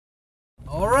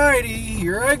Alrighty,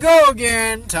 here I go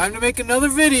again. Time to make another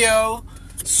video.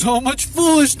 So much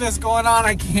foolishness going on,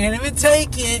 I can't even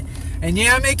take it. And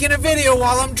yeah, I'm making a video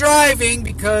while I'm driving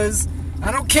because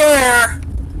I don't care.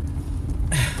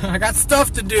 I got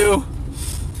stuff to do.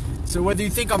 So whether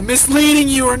you think I'm misleading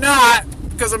you or not,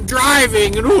 because I'm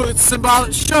driving and ooh, it's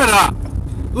symbolic, shut up.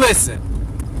 Listen,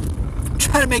 I'm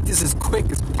trying to make this as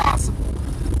quick as possible.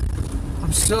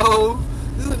 This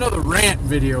is another rant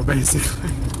video, basically.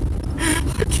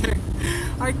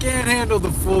 I can't handle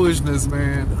the foolishness,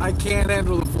 man. I can't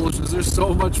handle the foolishness. There's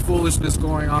so much foolishness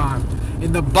going on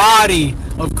in the body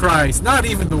of Christ. Not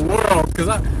even the world, because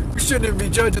we shouldn't even be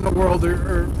judging the world,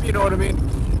 or you know what I mean?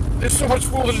 There's so much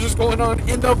foolishness going on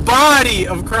in the body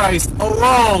of Christ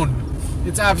alone.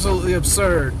 It's absolutely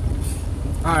absurd.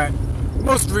 Alright,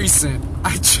 most recent.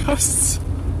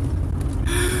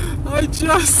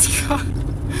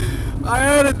 I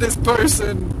added this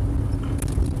person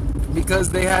because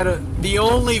they had the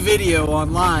only video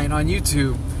online on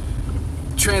YouTube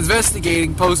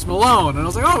transvestigating Post Malone, and I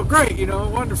was like, oh great, you know,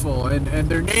 wonderful, and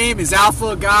their name is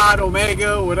Alpha, God,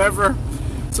 Omega, whatever.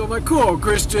 So I'm like, cool,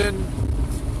 Christian,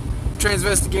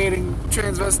 transvestigating,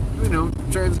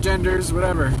 transgenders,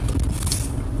 whatever.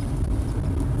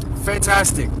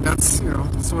 Fantastic. That's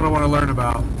what I want to learn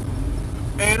about.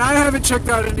 And I haven't checked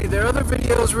out any of their other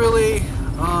videos really.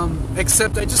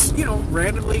 Except I just,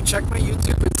 randomly checked my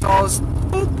YouTube and saw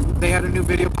boop, they had a new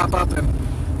video pop up, and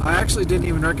I actually didn't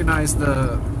even recognize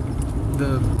the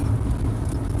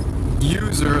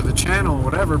user or the channel or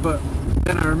whatever, but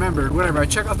then I remembered, whatever, I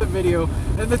checked out the video,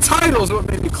 and the title is what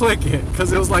made me click it,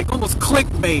 because it was like almost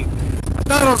clickbait. I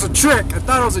thought it was a trick, I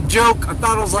thought it was a joke, I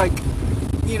thought it was like,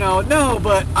 no,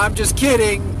 but I'm just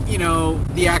kidding,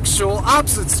 the actual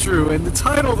opposite's true, and the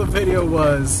title of the video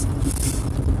was...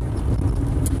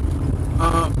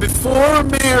 before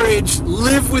marriage,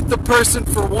 live with the person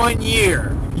for 1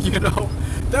 year.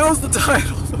 That was the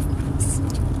title of the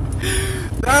message.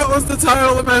 That was the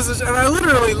title of the message, and I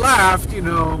literally laughed,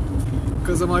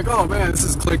 because I'm like, oh man, this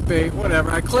is clickbait, whatever.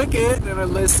 I click it, and I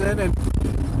listen, and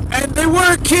they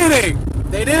weren't kidding.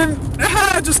 They didn't,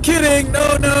 just kidding,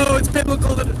 no, it's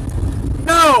biblical.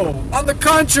 No, on the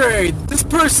contrary, this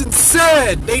person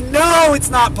said, they know it's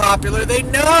not popular, they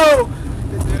know...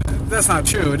 That's not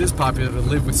true. It is popular to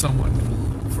live with someone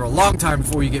for a long time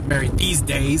before you get married these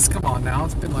days. Come on now.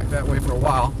 It's been like that way for a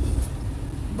while.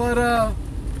 But,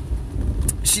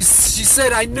 she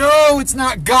said, I know it's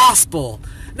not gospel.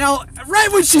 Now, right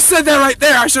when she said that right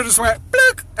there, I should have just went,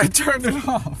 blook, and turned it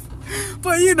off.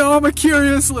 But, I'm a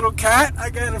curious little cat. I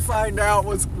gotta find out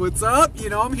what's up.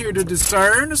 I'm here to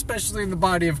discern, especially in the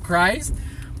body of Christ.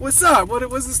 What's up? What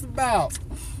was this about?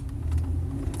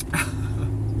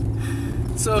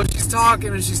 So she's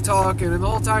talking, and the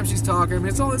whole time she's talking, I mean,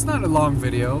 it's not a long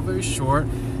video, very short.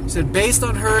 She said, based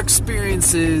on her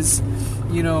experiences,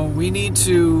 we need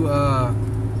to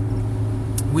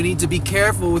be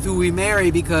careful with who we marry,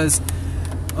 because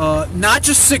not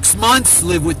just 6 months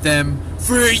live with them,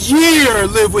 for a year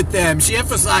live with them. She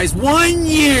emphasized 1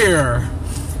 year,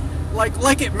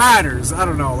 like it matters. I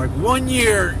don't know, like 1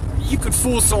 year, you could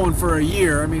fool someone for a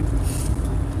year. I mean,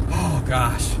 oh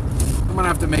gosh. I'm gonna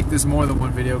have to make this more than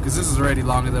one video because this is already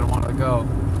longer than I want to go.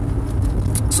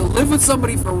 So live with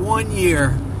somebody for 1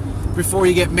 year before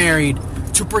you get married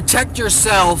to protect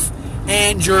yourself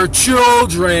and your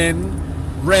children.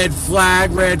 Red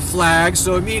flag, red flag.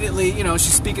 So immediately,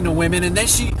 she's speaking to women, and then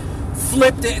she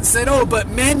flipped it and said, oh, but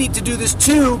men need to do this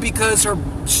too, because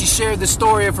she shared the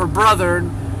story of her brother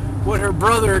and what her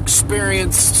brother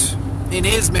experienced in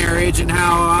his marriage, and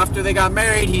how after they got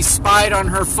married he spied on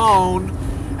her phone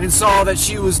and saw that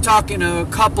she was talking to a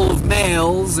couple of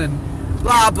males, and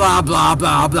blah, blah, blah,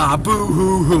 blah, blah,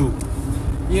 boo-hoo-hoo.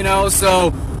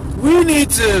 So we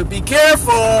need to be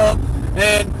careful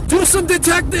and do some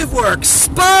detective work.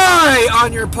 Spy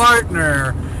on your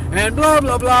partner, and blah,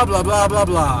 blah, blah, blah, blah, blah,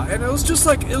 blah. And it was just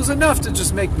like, it was enough to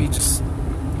just make me just...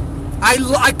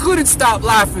 I couldn't stop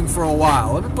laughing for a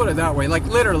while. Let me put it that way. Like,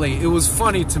 literally, it was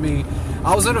funny to me.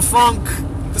 I was in a funk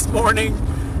this morning.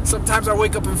 Sometimes I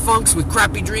wake up in funks with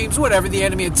crappy dreams, whatever, the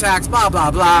enemy attacks, blah, blah,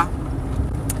 blah.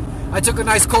 I took a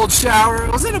nice cold shower,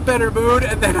 I was in a better mood,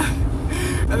 and then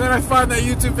I found that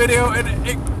YouTube video, and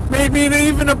it made me in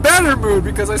even a better mood,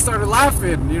 because I started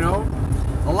laughing,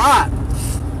 a lot.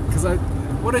 Because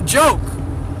what a joke.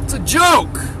 It's a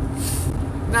joke.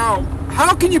 Now,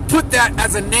 how can you put that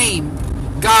as a name?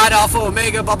 God, Alpha,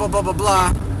 Omega, blah, blah, blah, blah,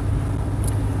 blah.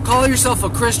 Call yourself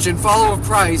a Christian, follower of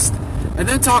Christ, and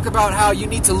then talk about how you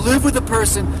need to live with a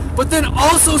person, but then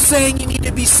also saying you need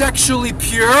to be sexually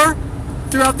pure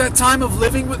throughout that time of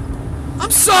living with... I'm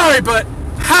sorry, but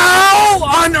how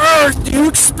on earth do you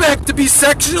expect to be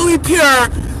sexually pure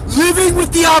living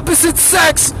with the opposite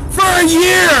sex for a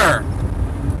year?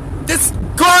 That's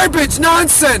garbage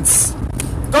nonsense.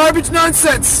 Garbage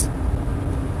nonsense.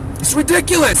 It's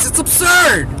ridiculous. It's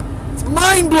absurd. It's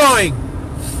mind-blowing.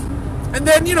 And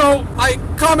then, I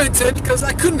commented because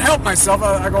I couldn't help myself.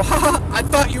 I go, haha, I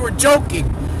thought you were joking.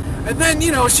 And then,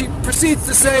 she proceeds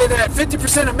to say that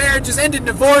 50% of marriages end in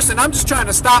divorce, and I'm just trying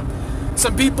to stop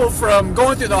some people from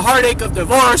going through the heartache of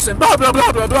divorce and blah, blah,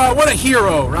 blah, blah, blah. What a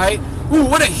hero, right? Ooh,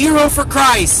 what a hero for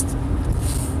Christ.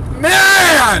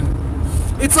 Man!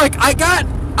 It's like I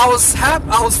was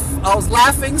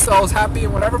laughing, so I was happy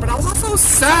and whatever, but I was also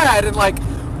sad and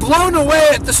blown away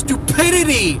at the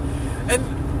stupidity and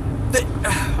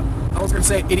I was gonna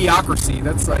say idiocracy.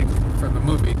 That's from the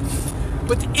movie,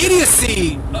 but the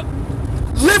idiocy.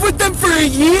 Live with them for a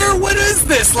year. What is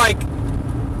this?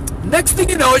 Next thing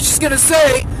you know, she's gonna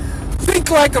say, "Think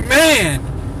like a man."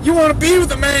 You want to be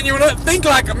with a man. You want to think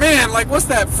like a man. What's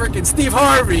that freaking Steve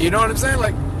Harvey? You know what I'm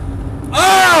saying?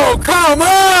 Oh, come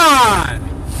on!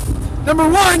 Number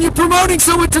one, you're promoting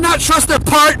someone to not trust their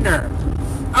partner.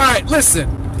 Alright, listen.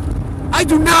 I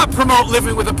do not promote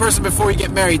living with a person before you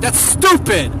get married. That's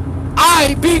stupid.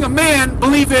 I, being a man,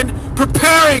 believe in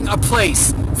preparing a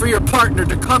place for your partner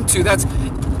to come to. That's...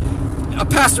 A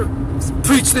pastor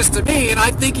preached this to me, and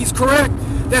I think he's correct.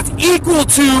 That's equal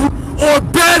to or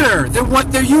better than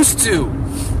what they're used to.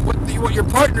 What your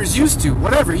partner's used to,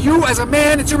 whatever. You, as a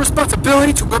man, it's your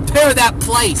responsibility to prepare that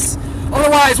place.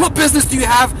 Otherwise, what business do you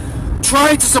have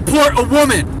trying to support a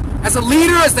woman? As a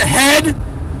leader, as the head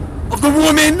of the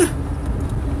woman,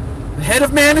 the head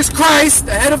of man is Christ,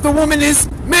 the head of the woman is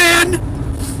man.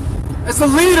 As the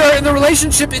leader in the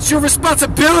relationship, it's your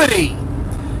responsibility.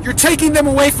 You're taking them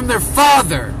away from their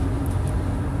father.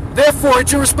 Therefore,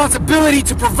 it's your responsibility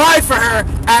to provide for her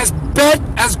as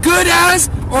good as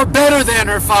or better than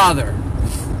her father.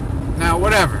 Now,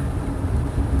 whatever.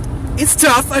 It's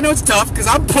tough. I know it's tough because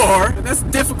I'm poor, and that's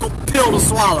a difficult pill to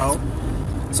swallow.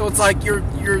 So it's your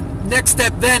next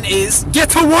step then is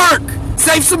get to work,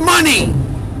 save some money,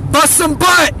 bust some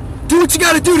butt, do what you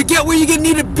got to do to get where you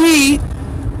need to be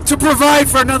to provide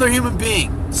for another human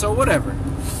being. So whatever.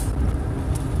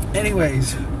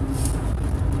 Anyways.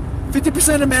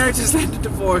 50% of marriages end in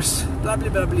divorce. Blah, blah,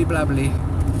 blah, blah, blah, blah.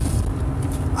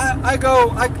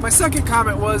 My second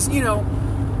comment was,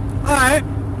 alright,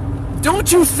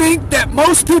 don't you think that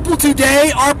most people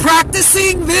today are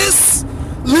practicing this?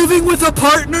 Living with a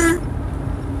partner?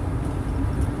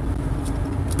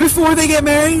 Before they get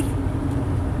married?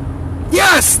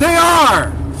 Yes, they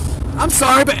are! I'm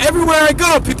sorry, but everywhere I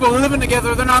go, people are living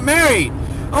together, they're not married.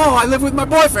 Oh, I live with my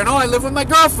boyfriend. Oh, I live with my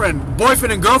girlfriend.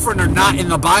 Boyfriend and girlfriend are not in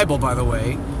the Bible, by the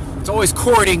way. It's always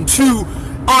courting to,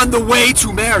 on the way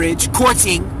to marriage,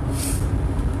 courting.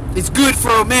 It's good for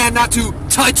a man not to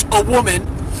touch a woman.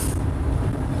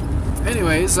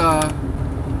 Anyways, blew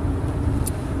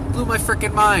my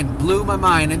freaking mind. Blew my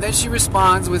mind. And then she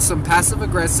responds with some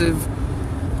passive-aggressive,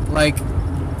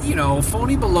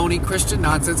 phony baloney Christian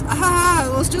nonsense.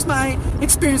 Well, it's just my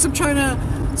experience. I'm trying to,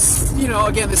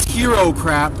 again, this hero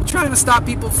crap. I'm trying to stop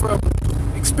people from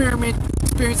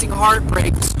experiencing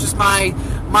heartbreak. It's just my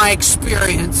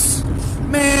experience.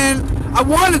 Man, I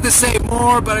wanted to say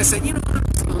more, but I said, I'm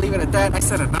just going to leave it at that. I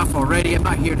said enough already. I'm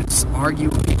not here to just argue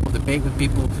with people, debate with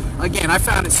people. Again, I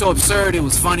found it so absurd, it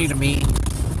was funny to me.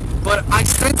 But I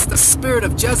sensed the spirit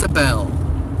of Jezebel.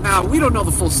 Now, we don't know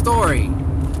the full story.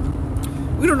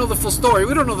 We don't know the full story.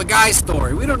 We don't know the guy's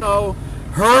story. We don't know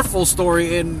her full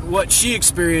story and what she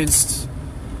experienced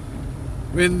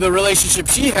in the relationship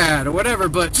she had or whatever.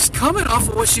 But just coming off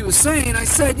of what she was saying, I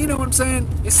said, you know what I'm saying?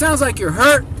 It sounds like you're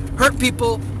hurt. Hurt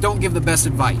people don't give the best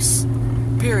advice.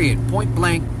 Period. Point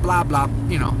blank. Blah, blah.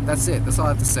 That's it. That's all I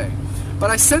have to say.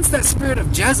 But I sense that spirit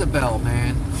of Jezebel,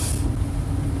 man.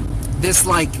 This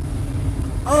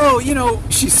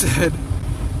she said,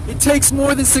 it takes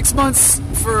more than 6 months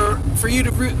for you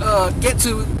to get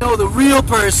to know the real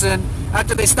person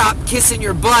after they stop kissing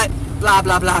your butt, blah,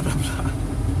 blah, blah, blah, blah.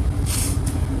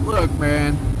 Look,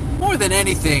 man, more than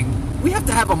anything, we have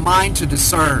to have a mind to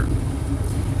discern.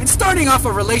 And starting off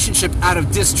a relationship out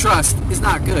of distrust is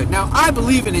not good. Now, I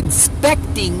believe in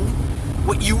inspecting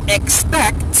what you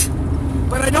expect,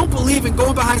 but I don't believe in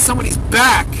going behind somebody's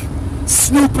back,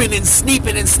 snooping and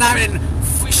sneaping and snapping.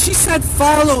 She said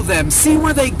follow them, see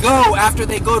where they go after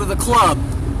they go to the club.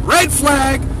 Red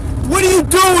flag. What are you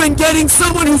doing getting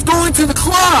someone who's going to the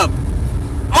club?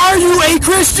 Are you a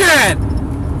Christian?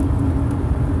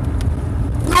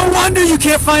 No wonder you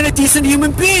can't find a decent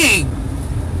human being.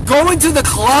 Going to the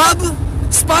club?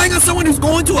 Spying on someone who's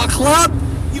going to a club?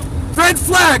 Red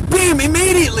flag, beam,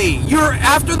 immediately. You're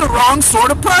after the wrong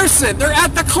sort of person. They're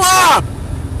at the club.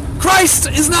 Christ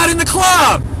is not in the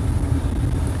club.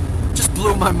 Just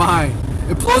blew my mind.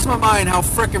 It blows my mind how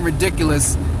freaking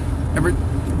ridiculous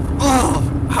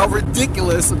how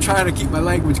ridiculous, I'm trying to keep my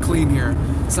language clean here,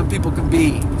 some people can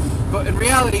be. But in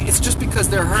reality, it's just because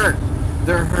they're hurt.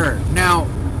 They're hurt. Now,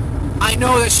 I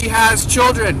know that she has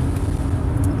children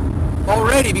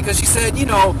already because she said, you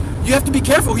know, you have to be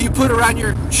careful who you put around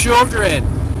your children.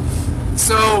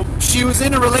 So she was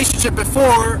in a relationship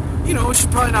before, you know, she's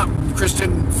probably not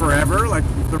Christian forever like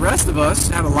the rest of us,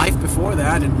 had a life before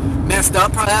that and messed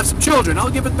up, probably have some children. I'll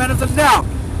give it the benefit of the doubt.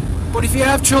 But if you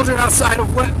have children outside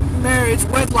of marriage,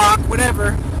 wedlock,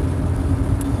 whatever,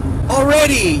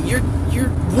 already you're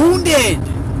wounded.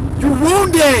 You're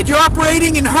wounded. You're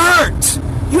operating in hurt.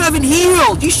 You haven't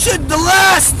healed. The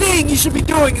last thing you should be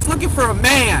doing is looking for a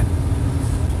man.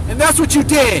 And that's what you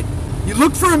did. You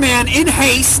looked for a man in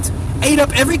haste, ate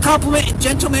up every compliment and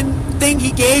gentleman thing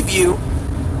he gave you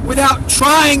without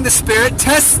trying the Spirit,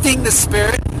 testing the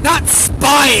Spirit, not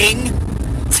spying,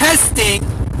 testing.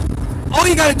 All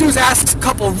you gotta do is ask a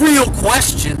couple real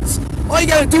questions. All you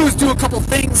gotta do is do a couple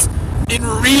things in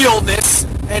realness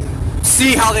and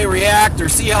see how they react or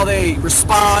see how they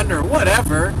respond or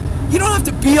whatever. You don't have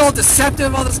to be all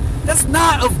deceptive, all this. That's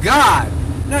not of God.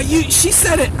 Now, she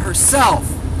said it herself.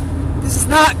 This is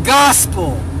not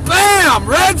gospel. Bam!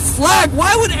 Red flag.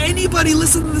 Why would anybody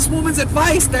listen to this woman's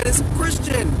advice that is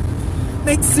Christian?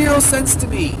 Makes zero sense to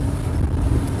me.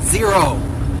 Zero.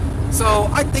 So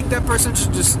I think that person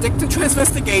should just stick to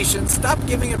transvestigation, stop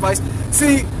giving advice.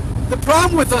 See, the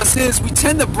problem with us is we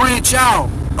tend to branch out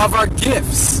of our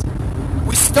gifts.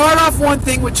 We start off one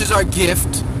thing, which is our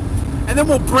gift, and then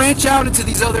we'll branch out into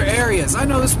these other areas. I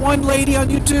know this one lady on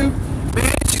YouTube,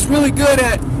 man, she's really good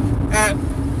at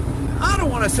I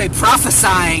don't want to say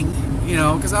prophesying, you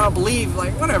know, because I don't believe,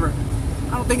 like, whatever.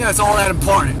 I don't think that's all that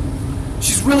important.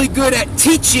 She's really good at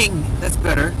teaching, that's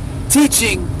better,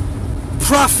 teaching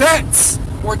prophets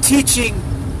or teaching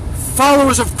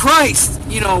followers of Christ,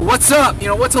 you know, what's up, you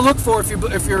know, what to look for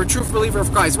if you're a true believer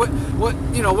of Christ, what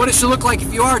you know, what it should look like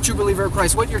if you are a true believer of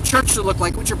Christ, what your church should look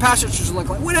like, what your pastor should look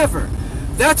like, whatever.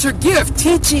 That's her gift,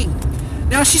 teaching.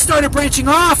 Now she started branching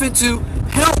off into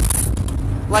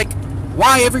health, like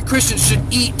why every Christian should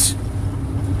eat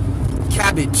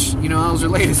cabbage. You know, that was her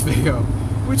latest video,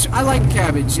 which I like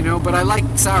cabbage, you know, but I like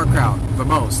sauerkraut the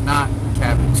most, not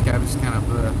cabbage. Cabbage is kind of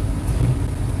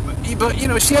but you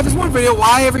know, she had this one video,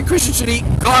 why every Christian should eat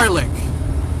garlic.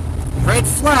 Red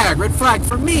flag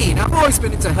for me. Now, I've always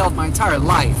been into health my entire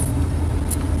life.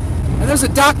 And there's a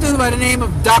doctor by the name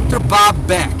of Dr. Bob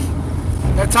Beck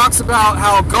that talks about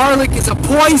how garlic is a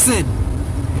poison,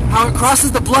 how it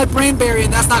crosses the blood-brain barrier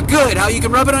and that's not good, how you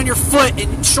can rub it on your foot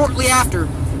and shortly after,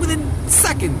 within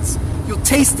seconds, you'll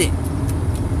taste it.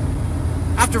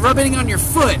 After rubbing it on your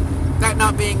foot, that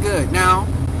not being good. Now,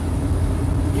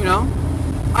 you know,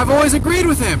 I've always agreed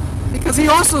with him because he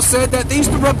also said that they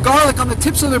used to rub garlic on the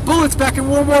tips of their bullets back in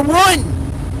World War I.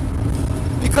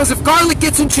 Because if garlic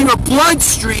gets into your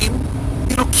bloodstream,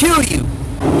 it'll kill you.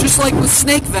 Just like with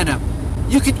snake venom.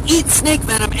 You can eat snake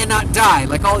venom and not die.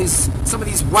 Like some of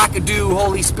these wackadoo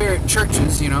Holy Spirit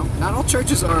churches, you know. Not all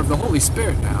churches are of the Holy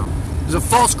Spirit now. There's a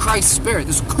false Christ spirit.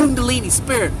 There's a Kundalini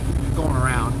spirit going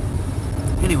around.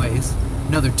 Anyways,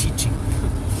 another teaching.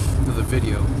 Another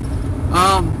video.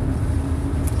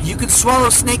 You can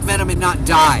swallow snake venom and not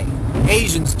die.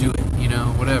 Asians do it, you know,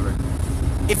 whatever.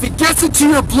 If it gets into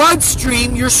your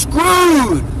bloodstream, you're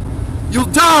screwed. You'll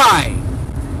die.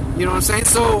 You know what I'm saying?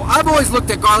 So I've always looked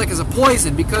at garlic as a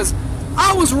poison because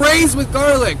I was raised with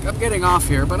garlic. I'm getting off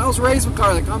here, but I was raised with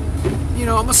garlic. I'm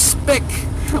a spick.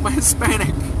 I'm a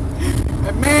Hispanic.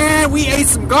 And man, we ate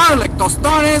some garlic.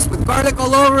 Tostones with garlic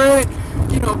all over it.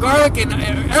 You know, garlic and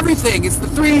everything. It's the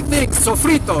three things.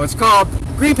 Sofrito. It's called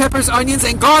green peppers, onions,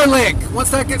 and garlic.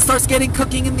 Once that starts getting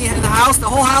cooking in the house, the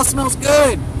whole house smells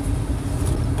good.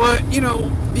 But, you know,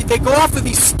 they go off of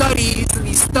these studies,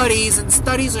 and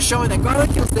studies are showing that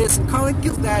garlic kills this, and garlic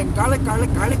kills that, and garlic,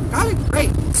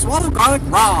 great. Swallow garlic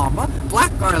raw,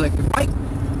 black garlic, and white.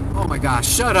 Oh my gosh,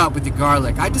 shut up with the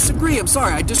garlic. I disagree, I'm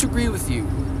sorry, I disagree with you.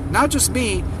 Not just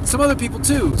me, some other people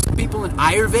too. Some people in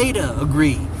Ayurveda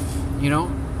agree. You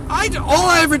know, all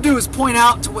I ever do is point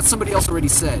out to what somebody else already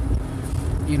said.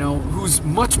 You know, who's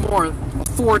much more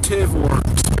authoritative or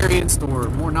experienced or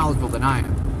more knowledgeable than I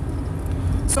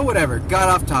am. So whatever, got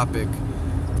off topic.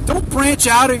 Don't branch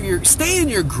out of stay in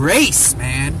your grace,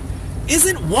 man.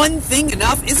 Isn't one thing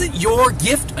enough? Isn't your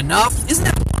gift enough? Isn't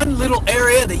that one little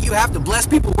area that you have to bless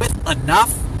people with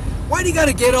enough? Why do you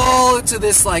gotta get all into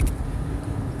this, like,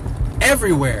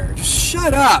 everywhere. Just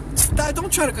shut up.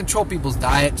 Don't try to control people's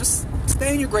diet. Just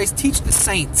stay in your grace. Teach the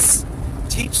saints.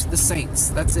 Teach the saints.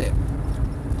 That's it.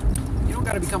 You don't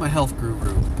got to become a health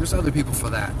guru. There's other people for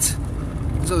that.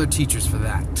 There's other teachers for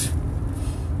that.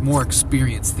 More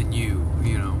experienced than you,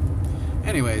 you know.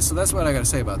 Anyway, so that's what I got to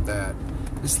say about that.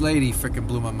 This lady freaking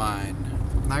blew my mind.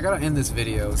 Now I got to end this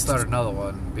video and start another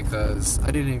one because I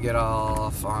didn't even get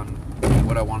off on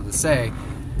what I wanted to say.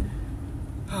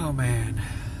 Oh, man.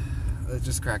 It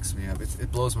just cracks me up.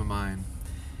 It blows my mind.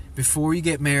 Before you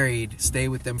get married, stay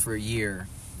with them for a year.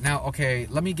 Now, okay,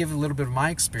 let me give a little bit of my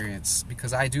experience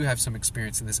because I do have some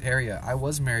experience in this area. I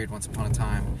was married once upon a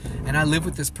time, and I lived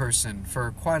with this person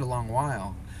for quite a long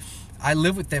while. I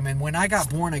lived with them, and when I got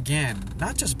born again,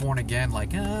 not just born again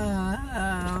like,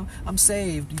 I'm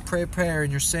saved, you pray a prayer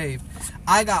and you're saved.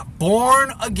 I got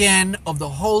born again of the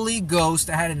Holy Ghost.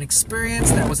 I had an experience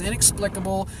that was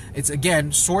inexplicable. It's,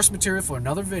 again, source material for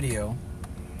another video.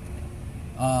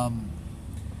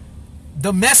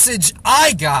 The message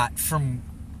I got from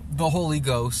the Holy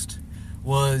Ghost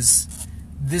was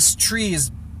this tree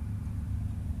is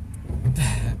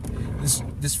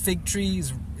this fig tree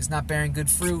is not bearing good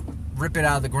fruit. Rip it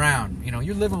out of the ground. You know,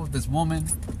 you're living with this woman,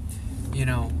 you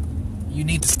know, you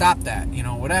need to stop that, you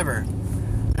know, whatever.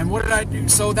 And what did I do?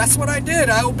 So that's what I did.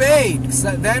 I obeyed. Because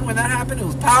then when that happened, it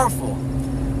was powerful.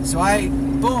 So I,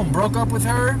 boom, broke up with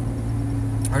her.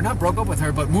 Or not broke up with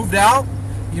her, but moved out.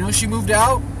 You know, she moved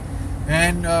out.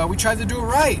 And we tried to do it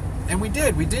right. And we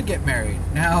did. We did get married.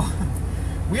 Now,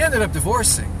 we ended up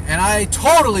divorcing. And I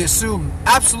totally assumed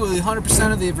absolutely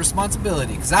 100% of the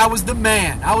responsibility. Because I was the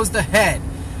man. I was the head.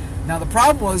 Now, the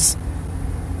problem was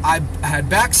I had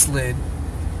backslid.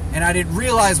 And I didn't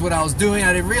realize what I was doing.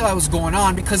 I didn't realize what was going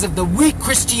on because of the weak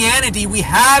Christianity we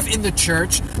have in the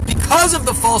church. Because of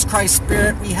the false Christ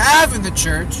spirit we have in the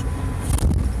church.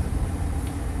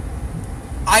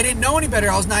 I didn't know any better.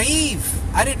 I was naive.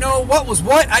 I didn't know what was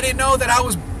what. I didn't know that I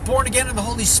was born again in the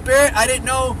Holy Spirit. I didn't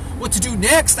know what to do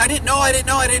next. I didn't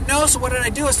know. So what did I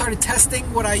do? I started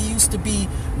testing what I used to be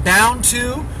bound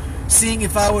to, seeing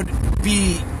if it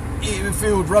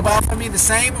would rub off on me the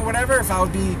same or whatever, if I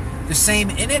would be the same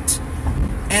in it.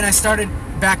 And I started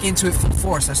back into it full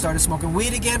force. I started smoking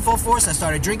weed again full force. I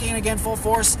started drinking again full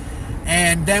force.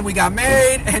 And then we got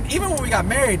married. And even when we got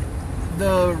married,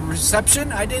 the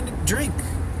reception, I didn't drink.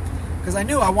 Because I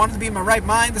knew I wanted to be in my right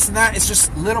mind, this and that. It's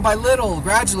just little by little,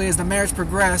 gradually, as the marriage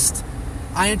progressed,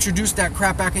 I introduced that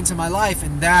crap back into my life,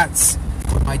 and that's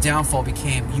what my downfall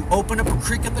became. You open up a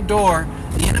creak in the door,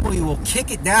 the enemy will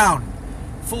kick it down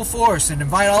full force and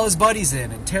invite all his buddies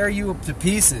in and tear you up to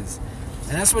pieces.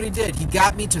 And that's what he did. He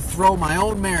got me to throw my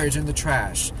own marriage in the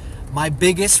trash. My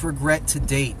biggest regret to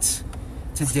date.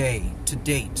 To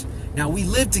date. Now, we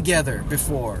lived together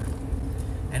before,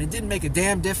 and it didn't make a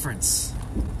damn difference.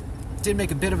 Did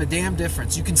make a bit of a damn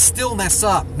difference. You can still mess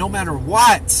up no matter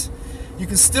what. You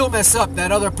can still mess up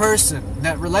that other person,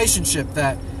 that relationship,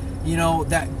 that, you know,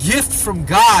 that gift from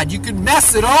God. You can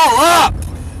mess it all up.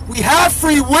 We have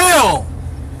free will.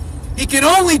 He can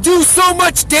only do so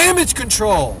much damage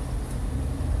control.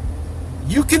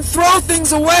 You can throw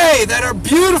things away that are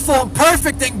beautiful and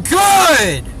perfect and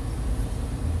good.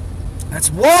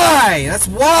 That's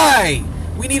why.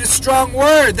 We need a strong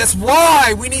word. That's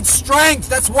why we need strength.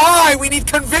 That's why we need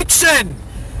conviction.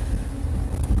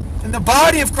 In the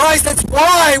body of Christ, that's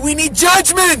why we need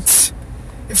judgment.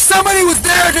 If somebody was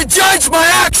there to judge my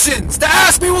actions, to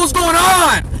ask me what was going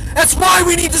on, that's why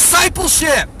we need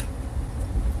discipleship.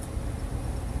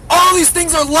 All these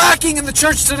things are lacking in the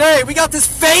church today. We got this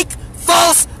fake,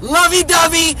 false,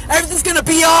 lovey-dovey, everything's going to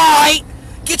be alright,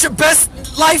 get your best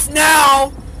life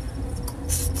now.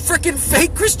 Freaking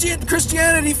fake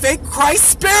Christianity, fake Christ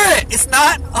spirit. It's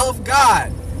not of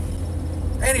God.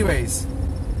 Anyways,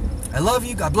 I love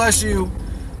you. God bless you.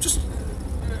 Just,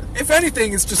 if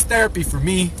anything, it's just therapy for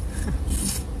me.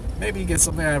 Maybe you get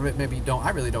something out of it. Maybe you don't.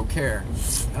 I really don't care.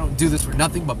 I don't do this for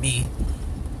nothing but me.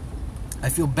 I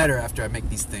feel better after I make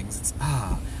these things. It's,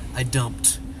 I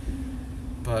dumped.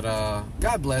 But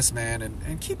God bless, man,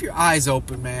 and keep your eyes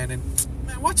open, man, and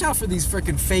man, watch out for these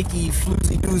freaking fakey,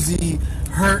 floozy-doozy,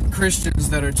 hurt Christians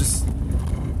that are just,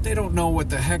 they don't know what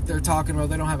the heck they're talking about.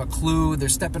 They don't have a clue. They're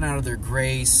stepping out of their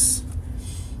grace.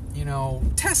 You know,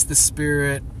 test the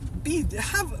spirit.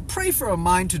 Pray for a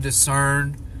mind to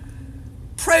discern.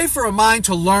 Pray for a mind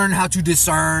to learn how to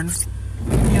discern.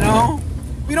 You know,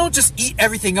 we don't just eat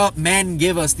everything up men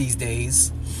give us these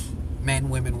days. Men,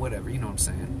 women, whatever, you know what I'm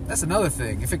saying. That's another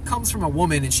thing. If it comes from a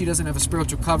woman and she doesn't have a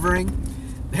spiritual covering,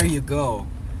 there you go.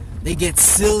 They get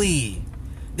silly.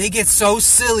 They get so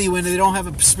silly when they don't have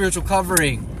a spiritual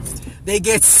covering. they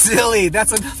get silly.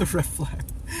 That's another red flag.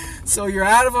 So you're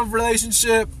out of a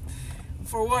relationship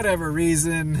for whatever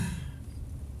reason,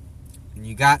 and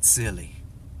you got silly.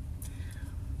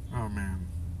 Oh, man.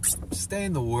 Stay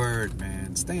in the Word,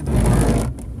 man. Stay in the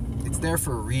Word. It's there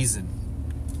for a reason.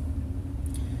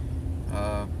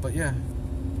 But yeah,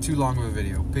 too long of a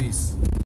video. Peace.